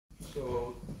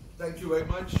So, thank you very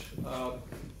much,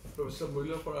 Professor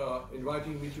Muller, for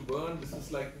inviting me to Bern. This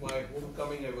is like my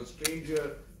homecoming. I was a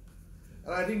stranger.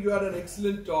 And I think you had an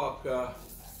excellent talk.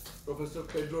 Professor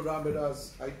Pedro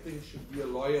Ramirez, I think, should be a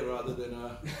lawyer rather than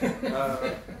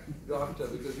a doctor,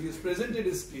 because he has presented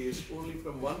his case only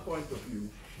from one point of view,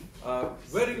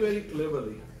 very, very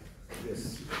cleverly.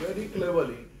 Yes, very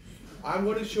cleverly. I'm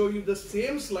going to show you the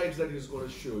same slides that he's going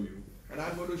to show you, and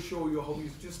I'm going to show you how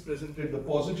he's just presented the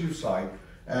positive side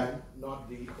and not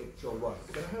the actual one.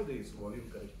 Can I have this volume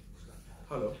correct?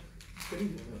 Hello? Can you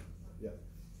hear me? Yeah.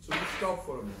 So we stop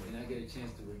for a moment. And I get a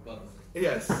chance to rebuttal.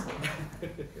 Yes.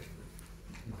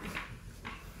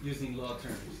 Using law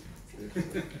terms.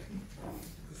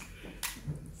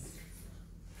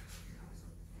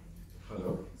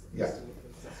 Hello? Yeah.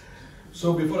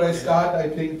 So before I start, I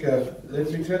think,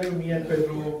 let me tell you, me and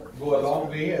Pedro go a long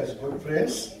way as good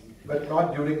friends, but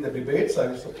not during the debates,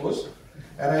 I suppose.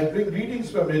 And I bring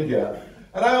greetings from India.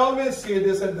 And I always say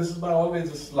this, and this is my always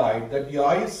a slide, that the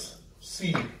eyes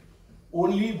see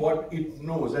only what it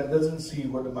knows and doesn't see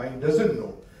what the mind doesn't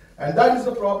know. And that is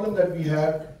the problem that we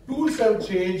have. Tools have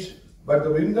changed, but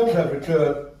the windows have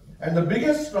returned. And the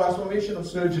biggest transformation of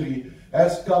surgery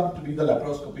has come to be the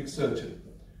laparoscopic surgery.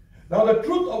 Now, the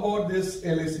truth about this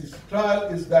LACC trial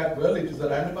is that, well, it is a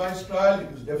randomized trial.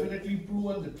 It is definitely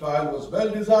proven the trial was well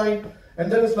designed, and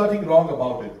there is nothing wrong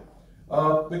about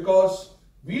it. Because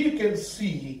we can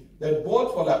see that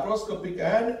both for laparoscopic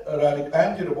and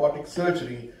anti-robotic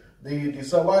surgery, the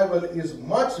survival is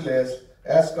much less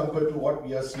as compared to what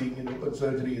we are seeing in open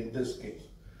surgery in this case.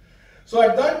 So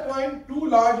at that point, two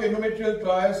large endometrial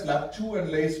trials, LACC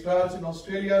and LACE trials in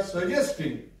Australia,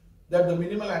 suggesting that the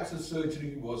minimal access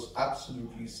surgery was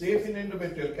absolutely safe in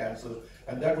endometrial cancer,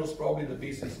 and that was probably the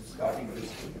basis of starting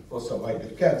this for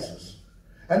cervical cancers.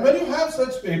 And when you have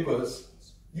such papers,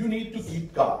 you need to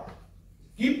keep calm.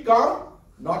 Keep calm,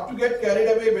 not to get carried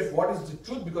away with what is the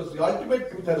truth, because the ultimate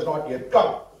truth has not yet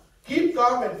come. Keep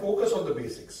calm and focus on the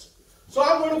basics. So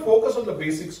I'm going to focus on the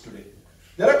basics today.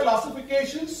 There are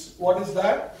classifications. What is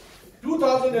that?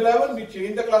 2011, we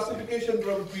changed the classification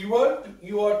from PUER to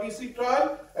EORTC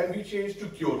trial, and we changed to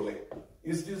CureLay.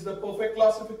 Is this the perfect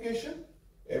classification?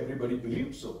 Everybody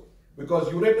believes so, because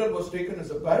ureter was taken as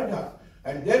a paradigm,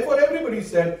 and therefore everybody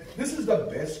said this is the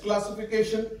best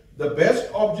classification, the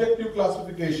best objective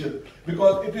classification,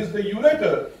 because it is the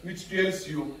ureter which tells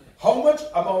you how much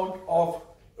amount of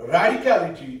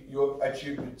radicality you have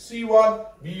achieved with C1,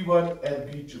 B1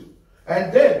 and B2.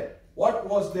 And then what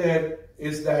was there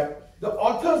is that the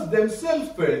authors themselves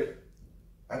felt,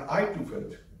 and I too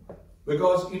felt,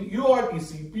 because in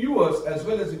EORTC, PUERs as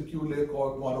well as in CureLay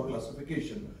called mono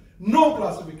classification, no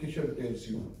classification tells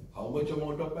you how much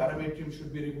amount of parametrium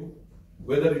should be removed,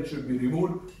 whether it should be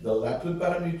removed the lateral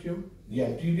parametrium, the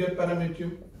anterior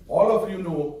parametrium. All of you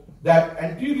know that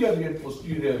anteriorly and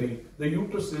posteriorly, the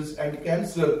uteruses and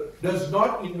cancer does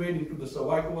not invade into the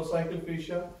cervicovascular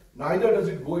fascia, neither does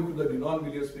it go into the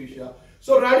denonvillous fascia.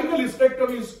 So radical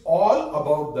hysterectomy is all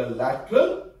about the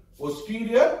lateral,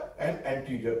 posterior and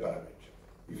anterior parametrium.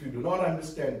 If you do not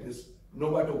understand this, no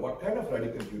matter what kind of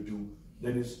radical you do,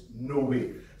 there is no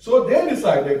way. So they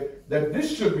decided that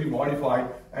this should be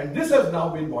modified, and this has now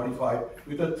been modified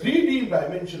with a 3D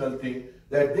dimensional thing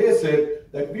that they said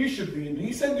that we should be.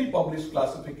 Recently published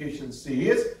classification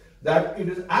says that it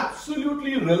is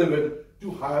absolutely relevant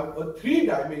to have a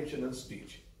 3-dimensional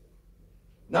stage.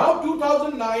 Now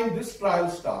 2009, this trial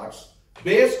starts.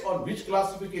 Based on which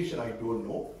classification, I don't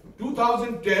know.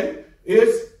 2010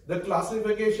 is the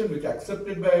classification which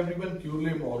accepted by everyone,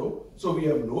 CureLay Moro. So we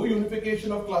have no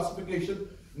unification of classification,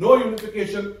 no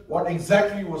unification what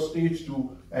exactly was stage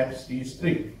 2 and stage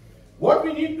 3. What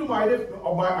we need to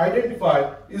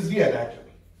identify is the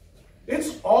anatomy.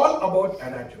 It's all about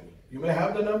anatomy. You may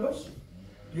have the numbers,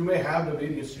 you may have the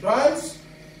various trials,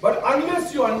 but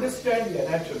unless you understand the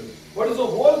anatomy, what is the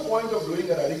whole point of doing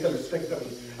a radical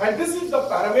hysterectomy? And this is the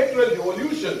parametral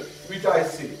revolution which I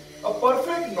see. A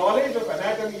perfect knowledge of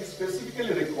anatomy is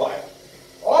specifically required.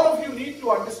 All of you need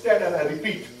to understand, and I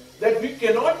repeat, that we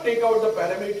cannot take out the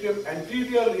parametrium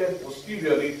anteriorly and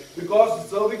posteriorly because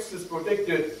the cervix is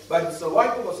protected by the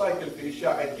cervicovascular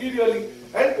fascia anteriorly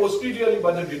and posteriorly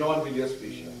by the denonvillous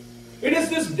fascia. It is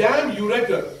this damn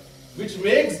ureter which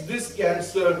makes this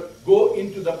cancer go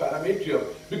into the parametrium,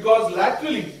 because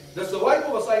laterally the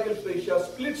cervicovascular fascia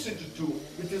splits into two,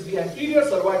 which is the anterior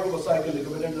cervicovascular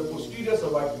ligament and the posterior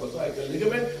cervicovascular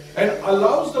ligament, and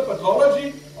allows the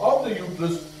pathology of the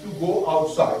uterus to go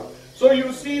outside. So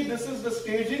you see, this is the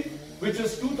staging, which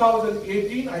is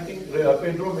 2018. I think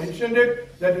Pedro mentioned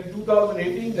it, that in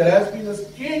 2018 there has been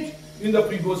a change in the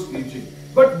pre-go staging.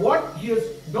 But what he has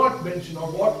not mentioned,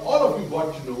 or what all of you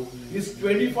got to know, is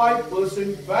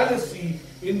 25% fallacy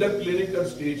in the clinical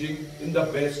staging in the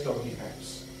best of the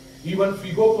hands. Even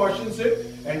FIGO cautions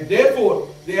it, and therefore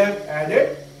they have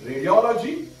added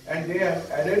radiology and they have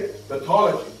added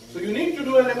pathology. So you need to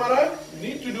do an MRI, you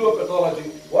need to do a pathology.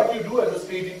 What you do as a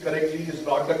staging correctly is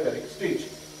not the correct stage.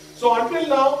 So until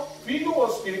now, FIGO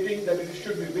was stating that it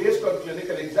should be based on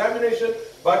clinical examination,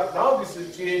 but now this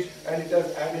is changed and it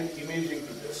has added imaging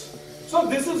to this. So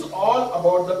this is all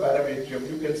about the parametrium.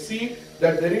 You can see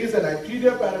that there is an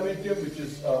anterior parametrium which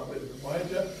is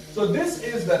so this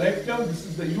is the rectum, this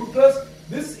is the uterus,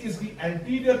 this is the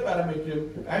anterior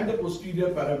parametrium and the posterior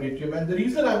parametrium. And the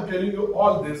reason I am telling you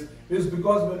all this is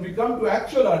because when we come to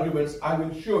actual arguments, I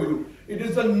will show you it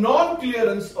is the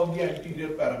non-clearance of the anterior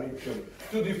parametrium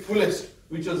to the fullest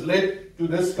which has led to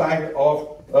this kind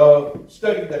of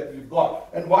study that we've got.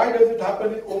 And why does it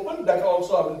happen in open? That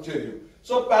also I will tell you.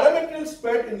 So parametrial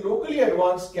spread in locally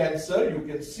advanced cancer, you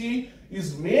can see,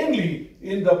 is mainly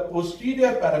in the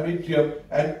posterior parametrium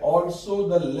and also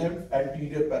the left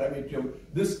anterior parametrium.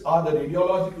 These are the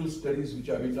radiological studies which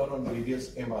have been done on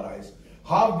various MRIs.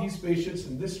 Half these patients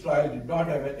in this trial did not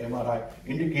have an MRI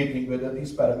indicating whether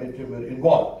these parametrium were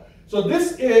involved. So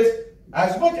this is,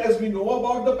 as much as we know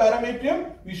about the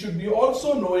parametrium, we should be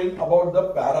also knowing about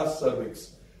the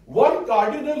paracervix. One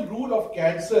cardinal rule of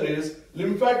cancer is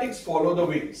lymphatics follow the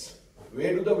veins.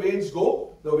 Where do the veins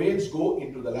go? The veins go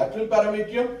into the lateral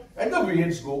parametrium and the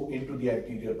veins go into the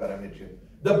anterior parametrium.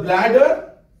 The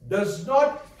bladder does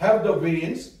not have the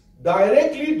veins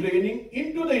directly draining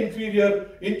into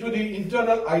the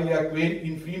internal iliac vein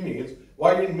in females,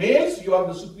 while in males you have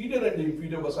the superior and the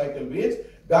inferior vesical veins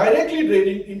directly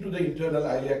draining into the internal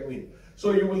iliac vein.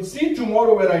 So you will see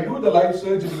tomorrow when I do the live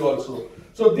surgery also.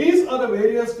 So these are the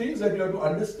various things that you have to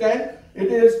understand. It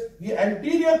is the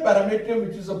anterior parametrium,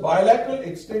 which is a bilateral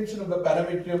extension of the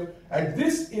parametrium, and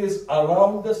this is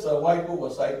around the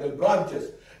cervicovesical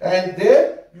branches. And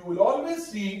there you will always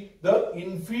see the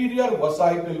inferior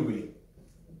vesical vein.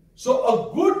 So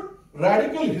a good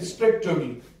radical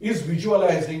hysterectomy is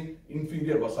visualizing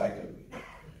inferior vesical vein.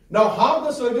 Now, half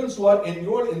the surgeons who are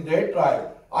enrolled in their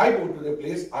trial, I go to the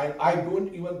place and I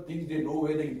don't even think they know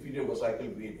where the inferior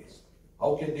vesical vein is.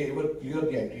 How can they ever clear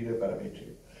the anterior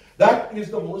parametrium? That is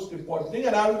the most important thing,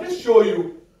 and I will just show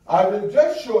you,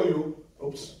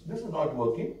 oops, this is not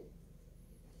working.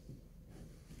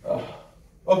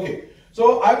 Okay,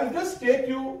 so I will just take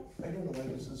you, I don't know why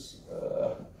this is,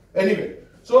 anyway,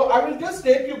 so I will just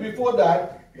take you before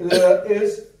that,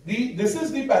 this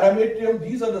is the parametrium,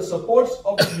 these are the supports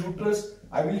of the uterus.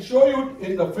 I will show you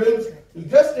in the films, we'll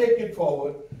just take it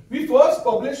forward. We first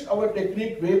published our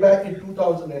technique way back in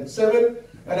 2007,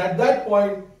 and at that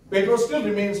point, Pedro still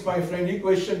remains my friend. He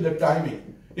questioned the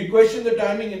timing. He questioned the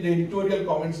timing in the editorial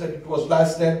comments that it was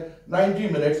less than 90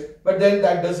 minutes, but then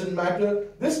that doesn't matter.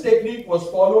 This technique was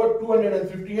followed,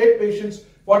 258 patients,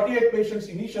 48 patients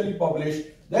initially published,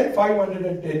 then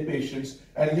 510 patients,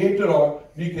 and later on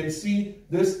we can see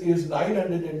this is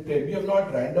 910. We have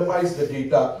not randomized the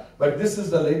data, but this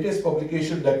is the latest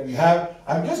publication that we have.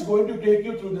 I'm just going to take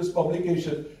you through this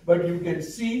publication, but you can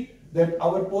see that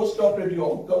our postoperative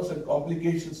outcomes and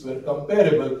complications were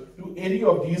comparable to any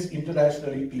of these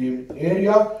internationally claimed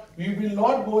area. We will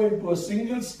not go into a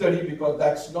single study because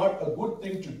that's not a good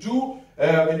thing to do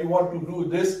when you want to do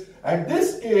this. And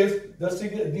this is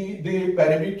the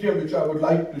parametrium which I would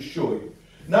like to show you.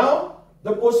 Now,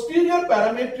 the posterior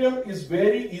parametrium is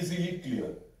very easily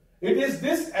clear. It is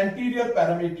this anterior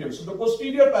parametrium. So the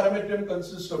posterior parametrium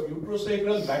consists of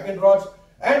uterosacral, Magen-Rods,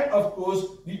 and of course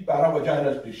the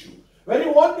paravaginal tissue. When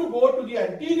you want to go to the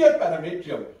anterior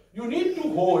parametrium, you need to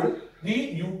hold the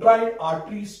uterine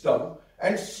artery stump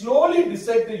and slowly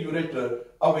dissect the ureter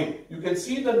away. You can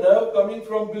see the nerve coming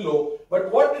from below,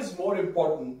 but what is more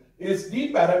important is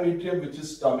the parametrium which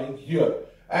is coming here.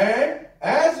 And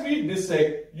as we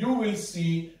dissect, you will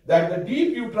see that the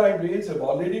deep uterine veins have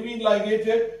already been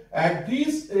ligated, and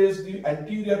this is the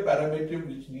anterior parametrium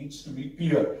which needs to be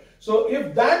clear. So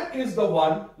if that is the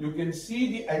one, you can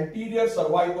see the anterior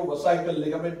cervicovesical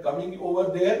ligament coming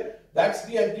over there. That's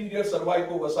the anterior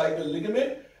cervicovesical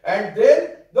ligament, and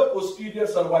then the posterior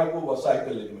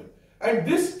cervicovesical ligament. And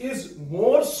this is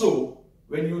more so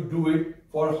when you do it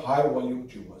for high volume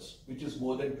tumors, which is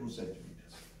more than 2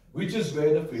 centimeters, which is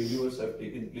where the failures have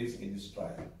taken place in this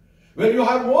trial. When you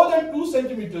have more than 2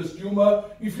 centimeters tumor,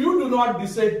 if you do not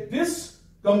dissect this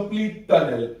complete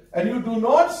tunnel and you do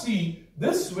not see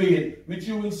this vein, which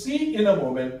you will see in a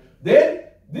moment, then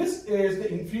this is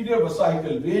the inferior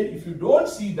vesical vein. If you don't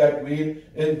see that vein,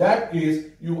 in that case,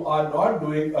 you are not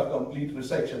doing a complete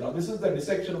resection. Now, this is the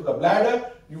dissection of the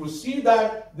bladder. You will see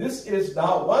that this is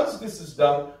now, once this is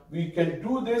done, we can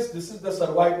do this. This is the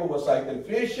cervicovesical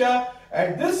fascia,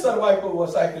 and this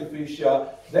cervicovesical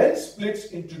fascia then splits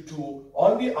into two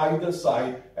on the either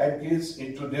side and gets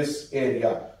into this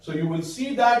area. So you will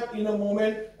see that in a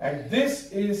moment, and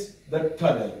this is the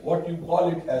tunnel, what you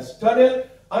call it as tunnel.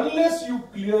 Unless you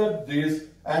clear this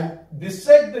and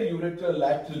dissect the ureter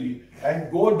laterally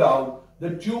and go down,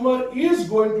 the tumor is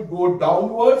going to go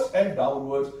downwards and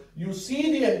downwards. You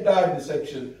see the entire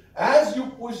dissection. As you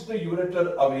push the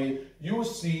ureter away, you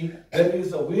see there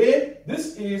is a vein.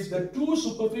 This is the two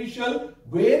superficial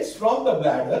veins from the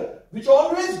bladder, which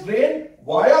always drain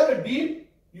via the deep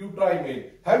uterine vein.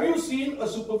 Have you seen a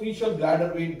superficial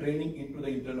bladder vein draining into the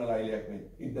internal iliac vein?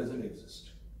 It doesn't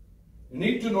exist. You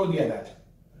need to know the anatomy.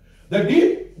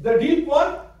 The deep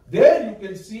one, there you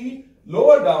can see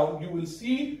lower down, you will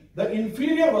see the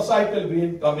inferior vesical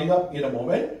vein coming up in a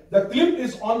moment. The clip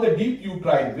is on the deep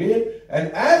uterine vein,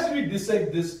 and as we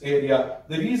dissect this area,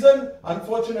 the reason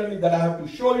unfortunately that I have to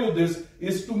show you this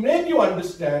is to make you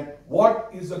understand what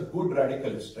is a good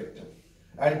radical hysterectomy.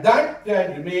 And that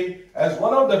can remain as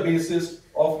one of the bases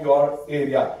of your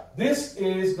area. This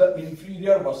is the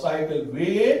inferior vesical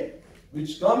vein,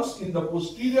 which comes in the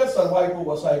posterior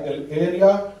cervicovesical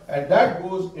area, and that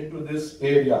goes into this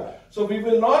area. So we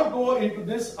will not go into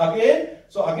this again.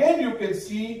 So again you can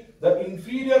see the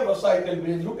inferior vesical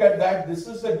vein. Look at that. This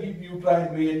is the deep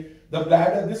uterine vein. The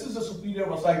bladder, this is the superior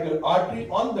vesical artery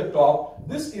on the top.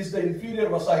 This is the inferior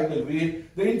vesical vein.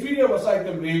 The inferior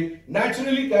vesical vein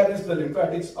naturally carries the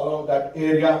lymphatics along that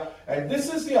area. And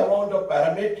this is the amount of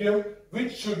parametrium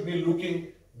which should be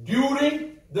looking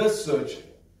during the surgery.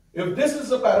 If this is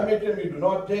the parametrium you do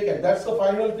not take, and that's the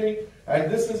final thing,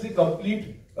 and this is the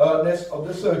completeness of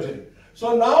the surgery.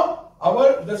 So now,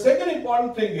 the second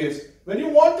important thing is, when you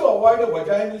want to avoid a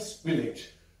vaginal spillage,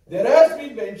 there has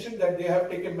been mentioned that they have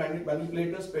taken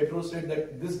manipulators. Pedro said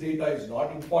that this data is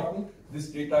not important. This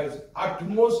data is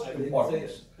utmost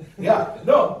important. Yeah,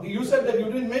 no, you said that you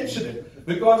didn't mention it.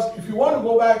 Because if you want to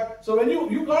go back, so when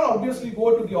you can't obviously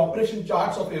go to the operation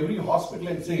charts of every hospital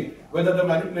and say whether the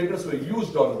manipulators were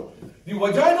used or not. The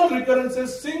vaginal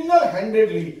recurrences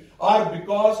single-handedly are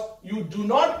because you do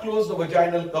not close the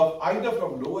vaginal cuff either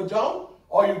from lower down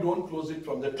or you don't close it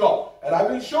from the top. And I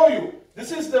will show you.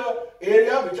 This is the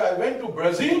area which I went to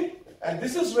Brazil, and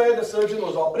this is where the surgeon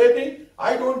was operating.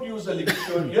 I don't use the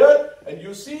ligature here, and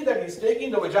you see that he's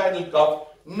taking the vaginal cuff,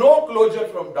 no closure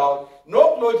from down,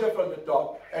 no closure from the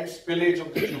top, and spillage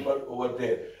of the tumor over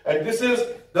there. And this is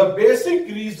the basic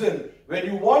reason when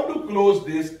you want to close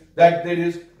this, that there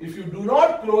is, if you do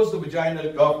not close the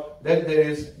vaginal cuff, then there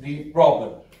is the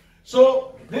problem.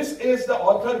 So this is the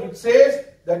author which says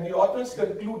that the authors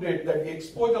concluded that the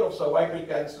exposure of cervical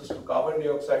cancers to carbon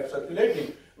dioxide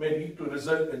circulating may lead to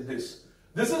result in this.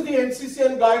 This is the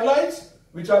NCCN guidelines,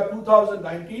 which are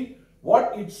 2019.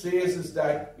 What it says is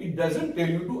that it doesn't tell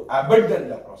you to abandon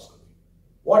laparoscopy.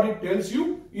 What it tells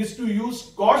you is to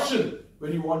use caution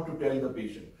when you want to tell the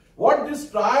patient. What this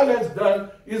trial has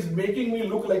done is making me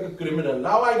look like a criminal.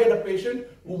 Now I get a patient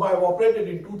whom I operated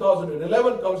in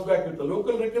 2011, comes back with a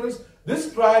local recurrence.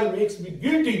 This trial makes me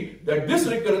guilty that this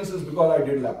recurrence is because I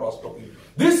did laparoscopy.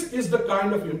 This is the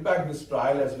kind of impact this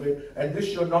trial has made, and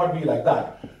this should not be like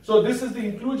that. So this is the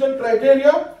inclusion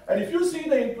criteria, and if you see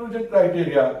the inclusion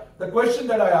criteria, the question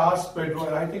that I asked Pedro,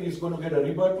 and I think he's going to get a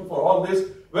rebuttal for all this,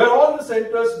 were all the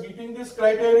centers meeting this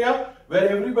criteria, where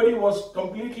everybody was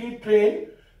completely trained?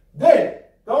 Then,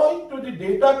 coming to the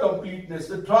data completeness,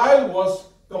 the trial was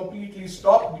completely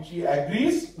stopped, which he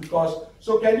agrees, because,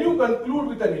 so can you conclude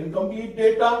with an incomplete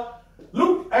data?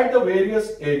 Look at the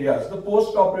various areas, the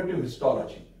post-operative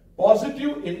histology.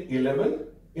 Positive in 11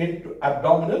 in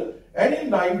abdominal, and in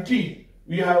 19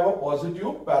 we have a positive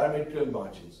parametrial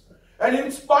margins. And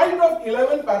in spite of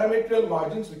 11 parametrial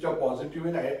margins which are positive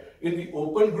in the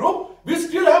open group, we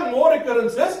still have more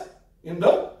recurrences in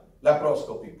the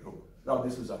laparoscopic group. Now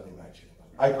this is unimaginable.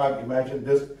 I can't imagine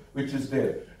this which is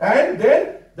there. And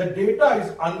then the data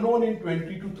is unknown in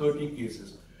 20 to 30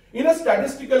 cases. In a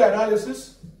statistical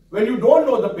analysis, when you don't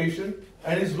know the patient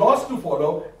and is lost to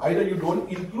follow, either you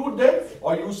don't include them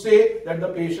or you say that the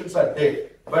patients are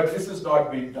dead. But this is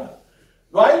not being done.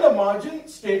 While the margin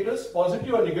status,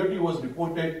 positive or negative, was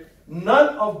reported,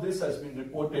 none of this has been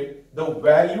reported. The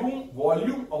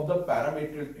volume of the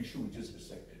parametrial tissue which is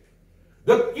resected.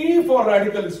 The key for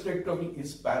radical hysterectomy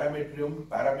is parametrium,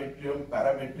 parametrium,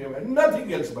 parametrium, and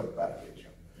nothing else but parametrium.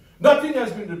 Nothing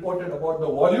has been reported about the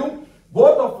volume.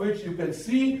 both of which you can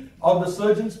see of the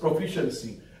surgeon's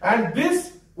proficiency. And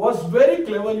this was very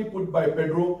cleverly put by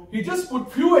Pedro. He just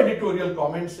put few editorial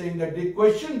comments saying that they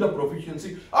question the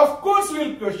proficiency. Of course we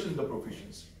will question the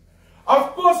proficiency.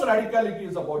 Of course radicality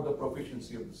is about the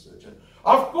proficiency of the surgeon.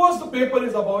 Of course the paper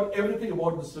is about everything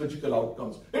about the surgical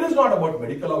outcomes. It is not about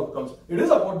medical outcomes. It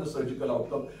is about the surgical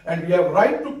outcome. And we have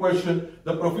right to question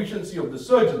the proficiency of the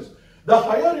surgeons. The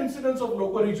higher incidence of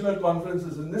local regional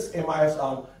conferences in this MIS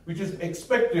arm, which is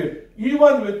expected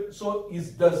even with,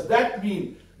 does that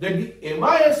mean that the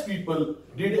MIS people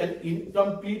did an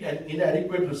incomplete and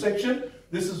inadequate resection?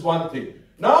 This is one thing.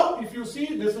 Now, if you see,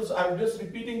 I'm just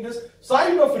repeating this,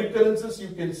 site of recurrences, you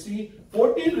can see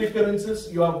 14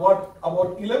 recurrences, you have got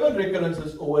about 11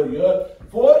 recurrences over here,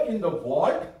 4 in the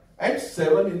vault and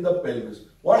 7 in the pelvis.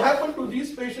 What happened to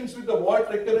these patients with the vault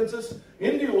recurrences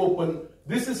in the open?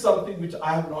 This is something which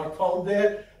I have not found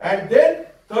there. And then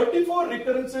 34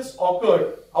 recurrences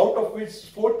occurred, out of which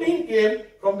 14 came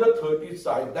from the 30th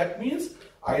side. That means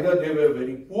either they were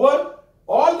very poor,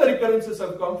 all the recurrences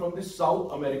have come from the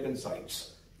South American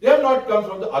sites. They have not come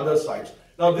from the other sites.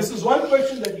 Now this is one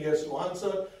question that he has to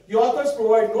answer. The authors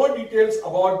provide no details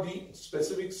about the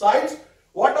specific sites.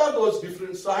 What are those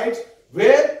different sites?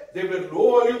 Where they were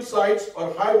low volume sites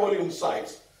or high volume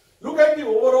sites. Look at the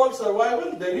overall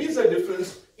survival. There is a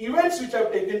difference. Events which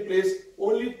have taken place,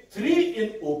 only 3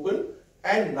 in open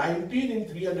and 19 in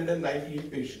 398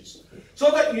 patients.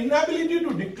 So the inability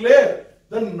to declare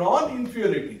the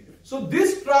non-inferiority. So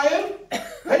this trial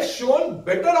has shown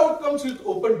better outcomes with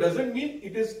open. Doesn't mean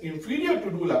it is inferior to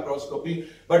do laparoscopy,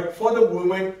 but for the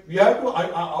moment we have to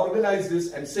organize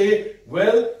this and say,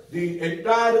 well, the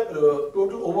entire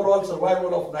total overall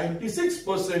survival of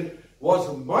 96%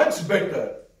 was much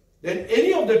better than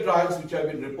any of the trials which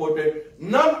have been reported.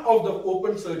 None of the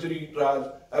open surgery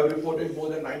trials have reported more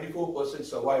than 94%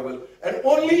 survival, and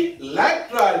only LACC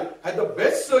trial had the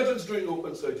best surgeons doing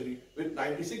open surgery with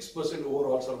 96%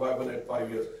 overall survival at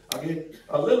 5 years. Again,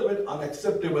 a little bit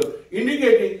unacceptable,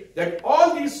 indicating that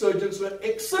all these surgeons were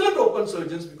excellent open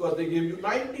surgeons because they gave you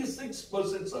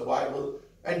 96% survival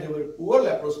and they were poor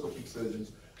laparoscopic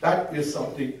surgeons. That is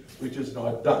something which is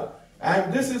not done.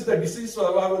 And this is the disease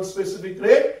survival specific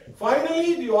rate.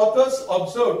 Finally, the authors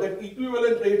observed that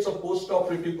equivalent rates of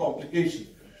post-operative complication.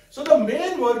 So the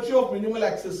main virtue of minimal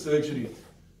access surgery,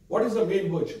 what is the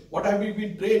main virtue? What have we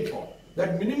been trained for?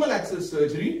 That minimal access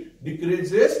surgery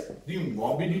decreases the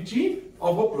morbidity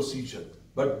of a procedure.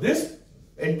 But this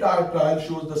entire trial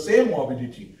shows the same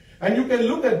morbidity. And you can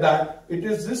look at that. It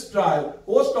is this trial,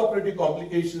 post-operative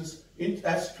complications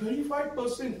as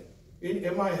 25% in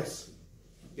MIS.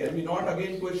 Can we not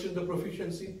again question the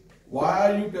proficiency?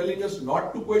 Why are you telling us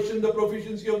not to question the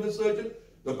proficiency of the surgeon?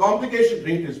 The complication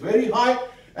rate is very high.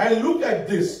 And look at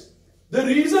this. The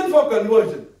reason for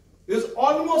conversion is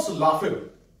almost laughable.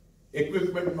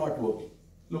 Equipment not working.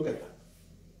 Look at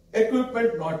that.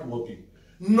 Equipment not working.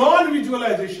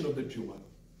 Non-visualization of the tumor.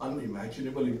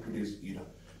 Unimaginable in today's era.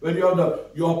 When you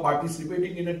are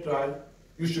participating in a trial,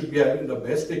 you should be having the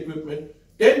best equipment.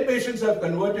 10 patients have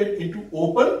converted into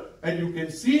open, and you can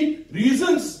see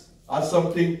reasons are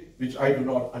something which I do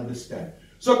not understand.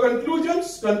 So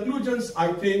conclusions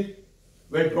I think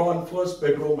were drawn first,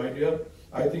 Pedro, my dear.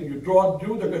 I think you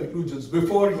drew the conclusions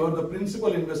before you are the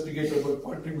principal investigator who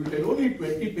contributed only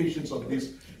 20 patients of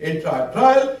this entire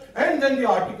trial, and then the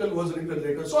article was written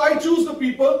later. So I choose the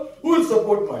people who will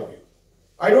support my view.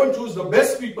 I don't choose the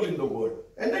best people in the world,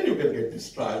 and then you can get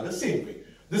this trial the same way.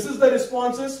 This is the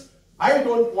responses. I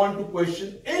don't want to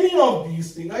question any of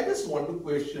these things. I just want to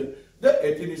question the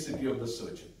ethnicity of the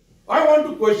surgeon. I want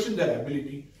to question their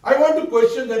ability. I want to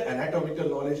question their anatomical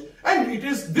knowledge. And it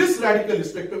is this radical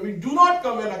hysterectomy. Do not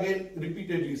come and again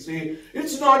repeatedly say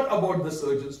it's not about the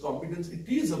surgeon's competence. It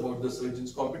is about the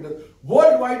surgeon's competence.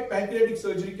 Worldwide, pancreatic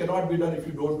surgery cannot be done if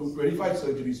you don't do 25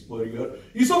 surgeries per year.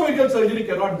 Esophageal surgery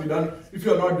cannot be done if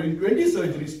you are not doing 20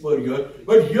 surgeries per year.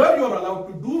 But here you are allowed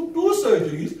to do 2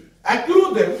 surgeries,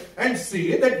 accrue them, and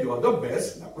say that you are the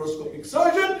best laparoscopic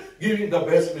surgeon, giving the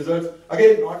best results.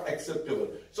 Again, not acceptable.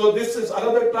 So this is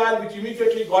another trial which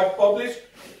immediately got published.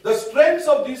 The strengths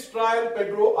of this trial,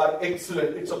 Pedro, are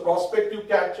excellent. It's a prospective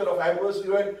capture of adverse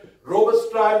event,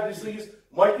 robust trial disease,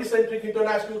 multicentric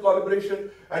international collaboration,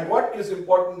 and what is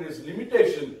important is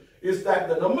limitation is that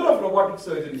the number of robotic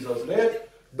surgeries is less.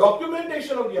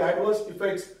 Documentation of the adverse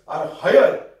effects are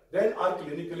higher than are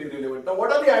clinically relevant. Now,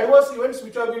 what are the adverse events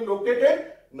which have been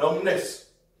located?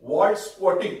 Numbness, wart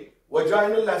spotting,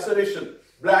 vaginal laceration,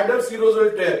 bladder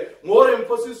serosal tear. More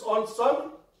emphasis on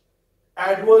some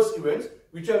adverse events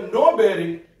which have no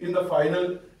bearing in the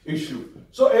final issue.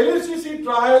 So, LACC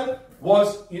trial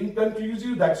was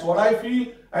inconclusive. That's what I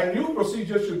feel. And new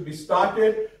procedure should be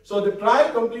started. So the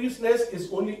trial completeness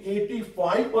is only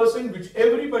 85%, which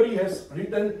everybody has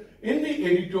written in the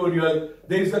editorial.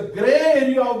 There is a gray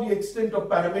area of the extent of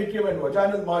parametrium and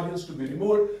vaginal margins to be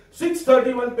removed.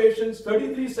 631 patients,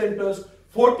 33 centers,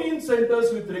 14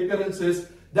 centers with recurrences.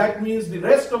 That means the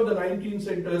rest of the 19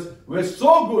 centers were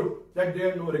so good that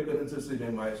there are no recurrences in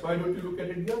MIS. Why don't you look at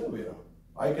it the other way around?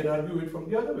 I can argue it from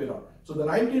the other way around. So the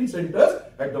 19 centers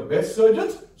had the best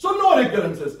surgeons, so no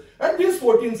recurrences. And these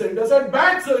 14 centers had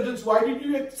bad surgeons. Why did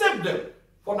you accept them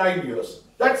for 9 years?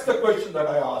 That's the question that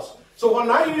I asked. So for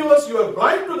 9 years, you are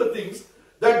blind to the things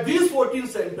that these 14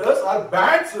 centers are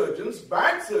bad surgeons,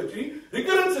 bad surgery,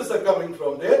 recurrences are coming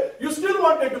from there. You still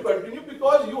wanted to continue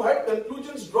because you had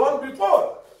conclusions drawn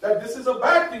before that this is a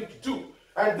bad thing to do.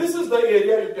 And this is the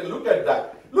area you can look at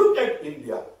that. Look at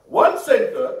India. One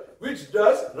center which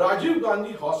does Rajiv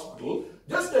Gandhi Hospital,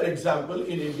 just an example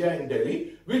in India in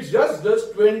Delhi, which just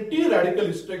does 20 radical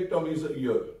hysterectomies a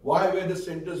year. Why were the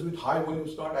centers with high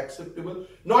volumes not acceptable?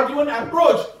 Not even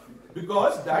approached,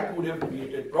 because that would have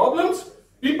created problems.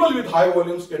 People with high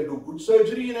volumes can do good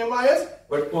surgery in MIS,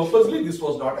 but purposely this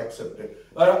was not accepted.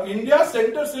 India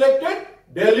center selected,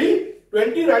 Delhi,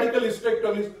 20 radical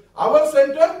hysterectomies. Our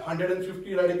center,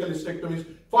 150 radical hysterectomies.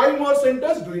 5 more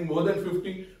centers doing more than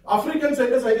 50. African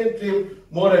centers, I can claim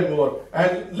more and more.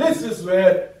 And this is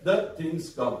where the things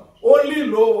come. Only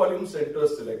low volume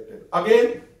centers selected.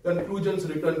 Again, conclusions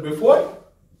written before,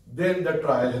 then the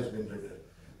trial has been written.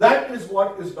 That is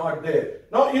what is not there.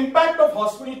 Now, impact of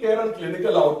hospital care on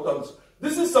clinical outcomes.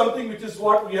 This is something which is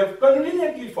what we have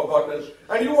conveniently forgotten.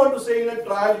 And you want to say in a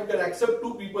trial, you can accept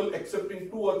 2 people accepting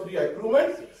 2 or 3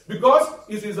 accruements because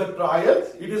it is a trial,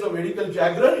 it is a medical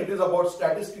jargon, it is about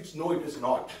statistics. No, it is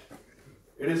not.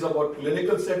 It is about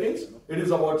clinical settings, it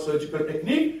is about surgical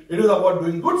technique, it is about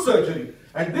doing good surgery.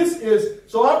 And this is,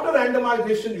 so after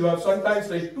randomization, you have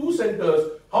sometimes like 2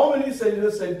 centers, how many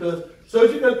centers,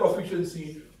 surgical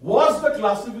proficiency, was the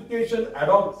classification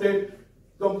adopted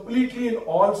completely in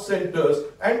all centers,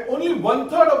 and only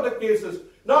 1/3 of the cases.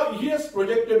 Now he has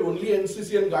projected only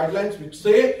NCCN guidelines which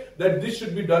say that this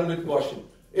should be done with caution.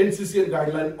 NCCN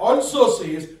guideline also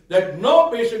says that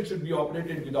no patient should be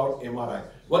operated without MRI.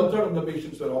 1/3 of the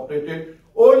patients were operated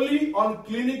only on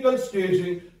clinical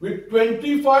staging with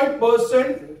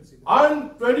 25%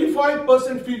 and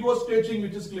 25% FIGO staging,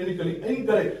 which is clinically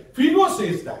incorrect. FIGO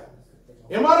says that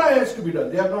MRI has to be done.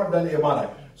 They have not done MRI.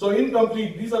 So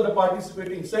incomplete. These are the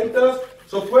participating centers.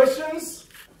 So questions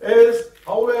is,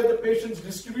 how were the patients'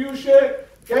 distribution?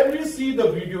 Can we see the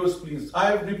videos, please?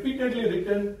 I have repeatedly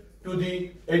written to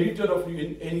the editor of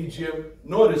NEGM,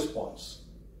 no response.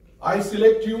 I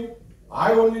select you.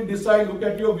 I only decide, look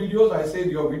at your videos. I say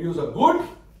your videos are good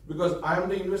because I am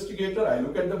the investigator. I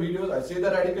look at the videos. I say the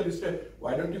radical history.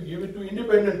 Why don't you give it to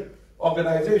independent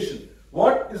organization?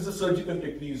 What is the surgical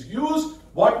techniques used?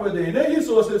 What were the energy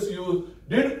sources used?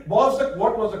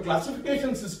 What was the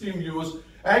classification system used?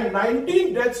 And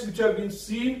 19 deaths which have been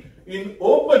seen in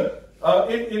open,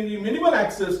 in the minimal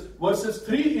access versus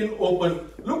 3 in open.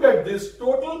 Look at this,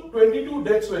 total 22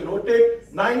 deaths were noted,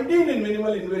 19 in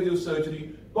minimal invasive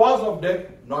surgery, cause of death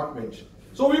not mentioned.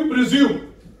 So we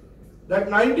presume that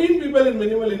 19 people in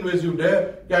minimal invasive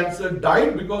cancer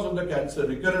died because of the cancer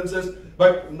recurrences,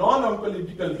 but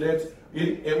non-oncological deaths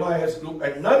in MIS group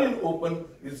and none in open.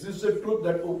 Is this the truth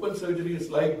that open surgery is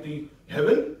like the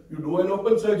heaven? You do an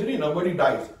open surgery, nobody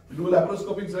dies. You do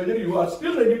laparoscopic surgery, you are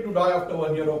still ready to die after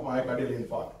 1 year of myocardial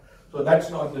infarct. So that's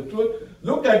not the truth.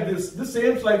 Look at this. This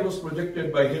same slide was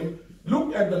projected by him.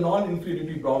 Look at the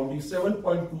non-inferiority boundary,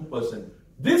 7.2%.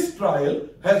 This trial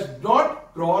has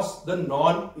not crossed the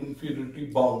non-inferiority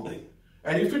boundary.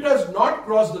 And if it has not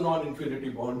crossed the non-inferiority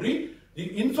boundary, the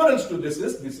inference to this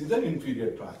is an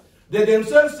inferior trial. They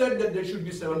themselves said that there should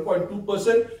be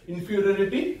 7.2%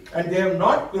 inferiority and they have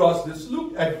not crossed this.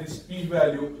 Look at this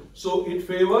p-value. So it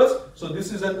favors, so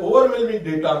this is an overwhelming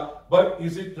data, but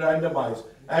is it randomized?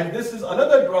 And this is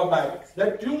another drawback,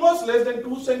 that tumors less than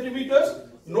 2 centimeters,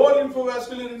 no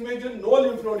lymphovascular invasion, no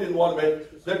lymph node involvement.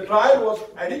 The trial was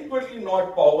adequately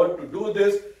not powered to do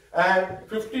this. And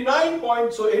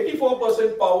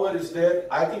 84% power is there.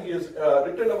 I think he has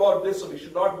written about this, so we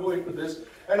should not go into this.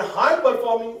 And high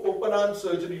performing open arm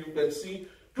surgery, you can see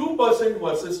 2%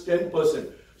 versus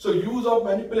 10%. So use of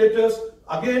manipulators,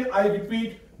 again I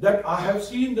repeat that I have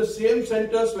seen the same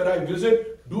centers where I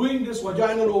visit doing this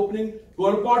vaginal opening,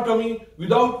 colpotomy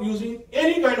without using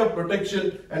any kind of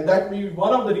protection, and that may be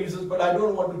one of the reasons, but I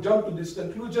don't want to jump to this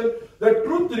conclusion. The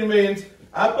truth remains,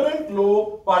 apparent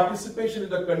low participation in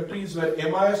the countries where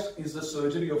MIS is the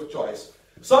surgery of choice.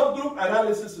 Subgroup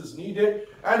analysis is needed.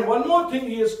 And one more thing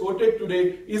he has quoted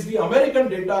today is the American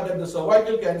data that the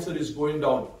cervical cancer is going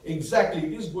down. Exactly,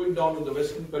 it is going down in the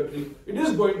Western country. It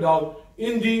is going down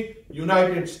in the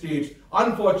United States.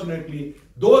 Unfortunately,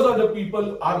 those are the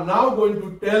people are now going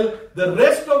to tell the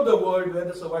rest of the world where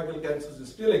the cervical cancer is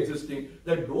still existing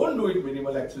that don't do it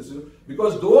minimal accessible,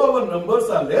 because though our numbers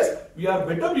are less, we are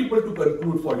better people to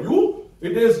conclude. For you,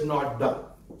 it is not done.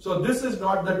 So this is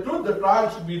not the truth. The trial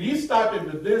should be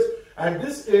restarted with this, and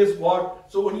this is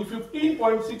what, so only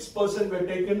 15.6% were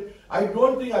taken. I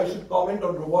don't think I should comment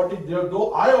on robotic there,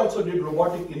 though I also did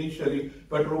robotic initially,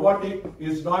 but robotic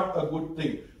is not a good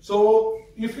thing. So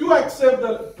if you accept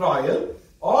the trial,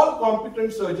 all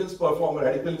competent surgeons perform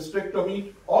radical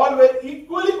hysterectomy. All were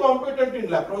equally competent in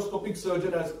laparoscopic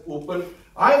surgeon as open.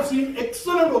 I have seen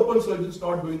excellent open surgeons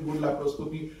not doing good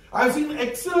laparoscopy. I have seen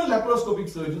excellent laparoscopic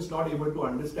surgeons not able to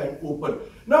understand open.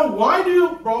 Now, why do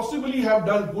you possibly have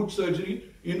done good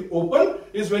surgery in open?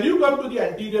 Is when you come to the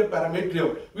anterior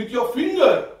parametrium, with your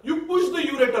finger, you push the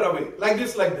ureter away, like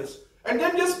this, and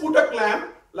then just put a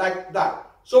clamp like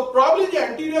that. So probably the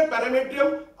anterior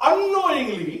parametrium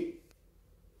unknowingly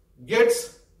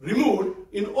gets removed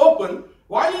in open.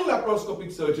 While in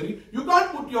laparoscopic surgery, you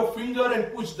can't put your finger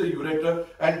and push the ureter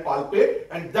and palpate,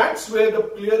 and that's where the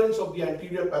clearance of the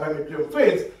anterior parametrium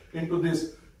fails into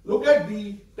this. Look at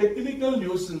the technical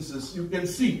nuisances. You can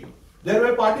see there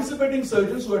were participating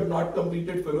surgeons who had not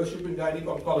completed fellowship in gynec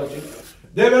oncology.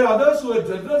 There were others who were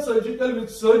general surgical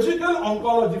with surgical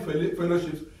oncology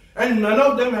fellowships, and none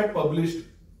of them had published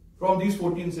from these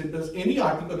 14 centers any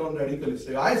article on radical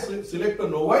hysterectomy. I select a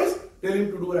novice, tell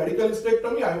him to do radical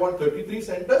hysterectomy. I want 33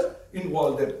 centers,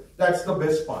 involve them. That's the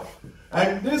best part.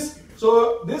 And this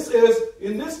is,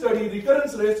 in this study,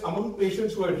 recurrence rates among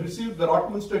patients who had received the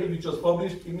Rotman study, which was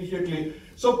published immediately.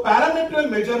 So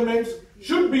parametrial measurements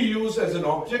should be used as an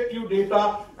objective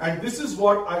data, and this is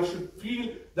what I should feel,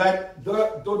 that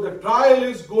though the trial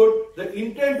is good, the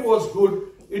intent was good,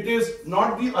 it is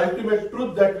not the ultimate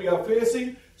truth that we are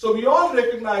facing. So we all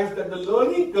recognize that the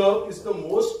learning curve is the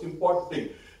most important thing.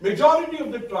 Majority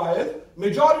of the trial,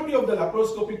 majority of the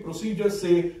laparoscopic procedures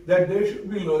say that there should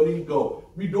be learning curve.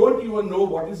 We don't even know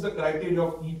what is the criteria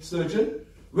of each surgeon,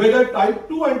 whether type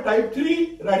 2 and type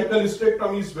 3 radical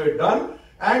hysterectomies were done,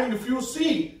 and if you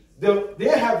see, they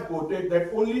have quoted that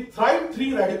only type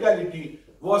 3 radicality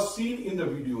was seen in the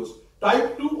videos.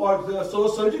 Type 2 or so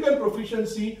surgical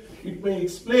proficiency, it may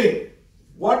explain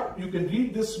what you can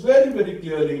read this very, very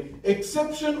clearly.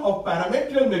 Exception of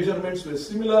parametrial measurements were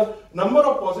similar, number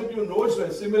of positive nodes were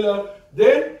similar.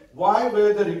 Then why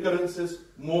were the recurrences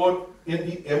more in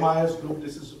the MIS group?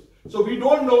 So we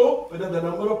don't know whether the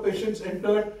number of patients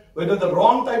entered, whether the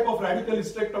wrong type of radical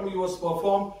hysterectomy was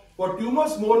performed for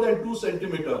tumors more than 2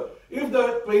 centimeters. If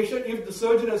the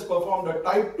surgeon has performed a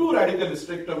type 2 radical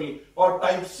hysterectomy or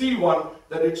type C1,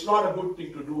 then it's not a good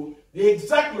thing to do. The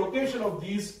exact location of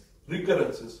these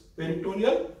recurrences,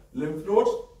 peritoneal, lymph nodes,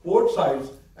 port sites,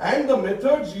 and the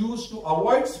methods used to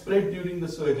avoid spread during the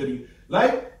surgery,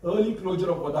 like early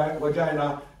closure of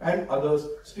vagina and others,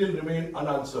 still remain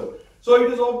unanswered. So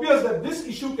it is obvious that this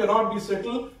issue cannot be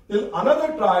settled till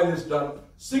another trial is done,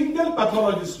 single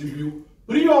pathologist review,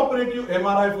 preoperative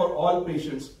MRI for all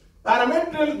patients,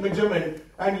 parametrial measurement,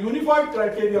 and unified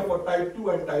criteria for type 2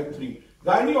 and type 3.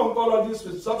 Gynae oncologists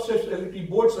with subspecialty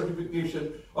board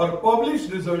certification or published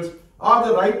results are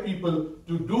the right people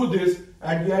to do this,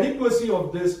 and the adequacy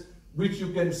of this, which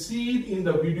you can see in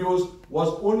the videos,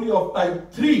 was only of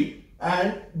type 3.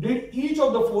 And did each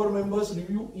of the 4 members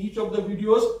review each of the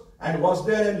videos, and was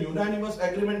there an unanimous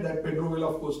agreement? That Pedro will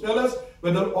of course tell us.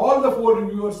 Whether all the 4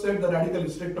 reviewers said the radical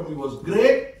hysterectomy was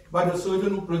great by the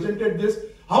surgeon who presented this.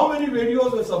 How many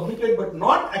videos were submitted but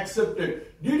not accepted?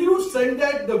 Did you send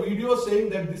that the video saying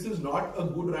that this is not a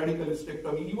good radical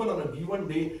hysterectomy? Even on a given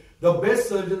day, the best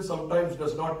surgeon sometimes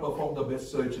does not perform the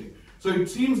best surgery. So it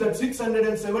seems that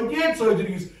 678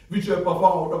 surgeries which were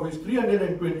performed out of which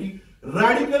 320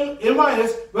 radical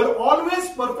MIS were always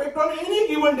perfect. On any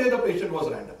given day the patient was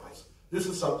randomized. This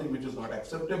is something which is not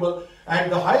acceptable, and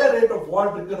the higher rate of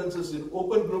ward recurrences in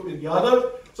open group in the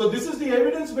other. So this is the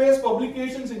evidence-based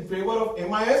publications in favor of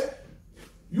MIS.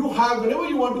 You have, whenever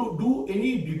you want to do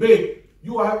any debate,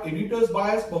 you have editor's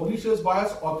bias, publisher's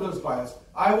bias, author's bias.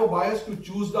 I have a bias to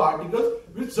choose the articles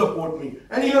which support me,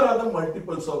 and here are the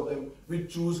multiples of them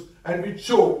which choose and which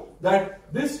show that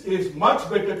this is much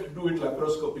better to do it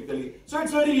laparoscopically. So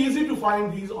it's very easy to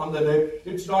find these on the net.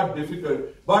 It's not difficult,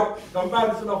 but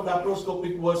comparison of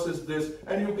laparoscopic versus this,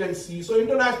 and you can see. So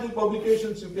international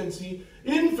publications you can see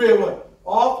in favor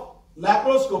of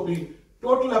laparoscopy.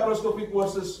 total laparoscopic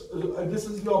versus, this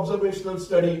is the observational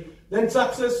study, then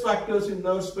success factors in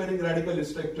nerve sparing radical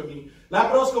hysterectomy,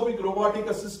 laparoscopic robotic,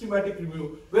 a systematic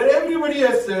review, where everybody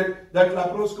has said that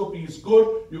laparoscopy is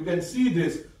good. You can see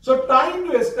this. So time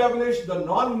to establish the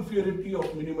non-inferiority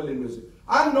of minimal invasive.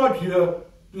 I'm not here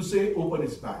to say open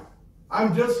is bad.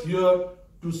 I'm just here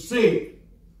to say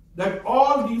that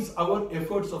all these our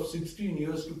efforts of 16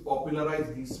 years to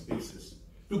popularize these spaces,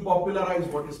 to popularize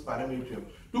what is parametrium,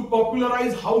 to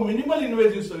popularize how minimal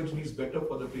invasive surgery is better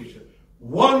for the patient.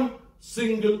 One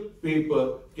single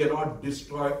paper cannot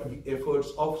destroy the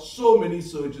efforts of so many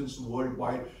surgeons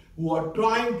worldwide who are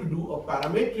trying to do a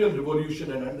parametrial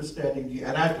revolution and understanding the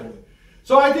anatomy.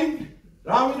 So I think,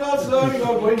 Ramiraj sir, you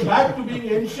are going back to being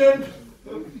ancient.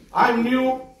 I'm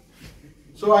new.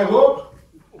 So I hope,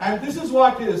 and this is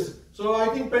what is. So I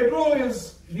think Pedro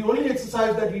is, the only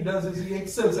exercise that he does is he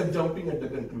excels at jumping at the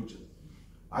conclusion.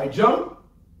 I jump,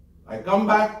 I come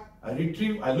back, I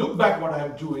retrieve, I look back what I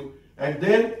am doing, and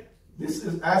then this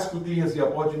is as quickly as the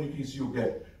opportunities you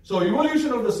get. So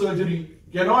evolution of the surgery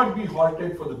cannot be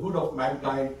halted for the good of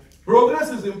mankind. Progress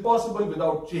is impossible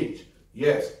without change.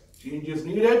 Yes, change is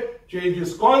needed, change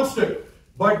is constant.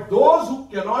 But those who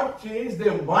cannot change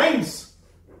their minds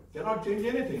cannot change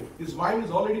anything. His mind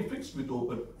is already fixed with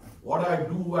open. What I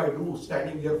do,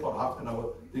 standing here for half an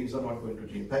hour, things are not going to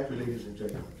change. Thank you, ladies and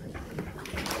gentlemen.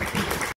 Thank you.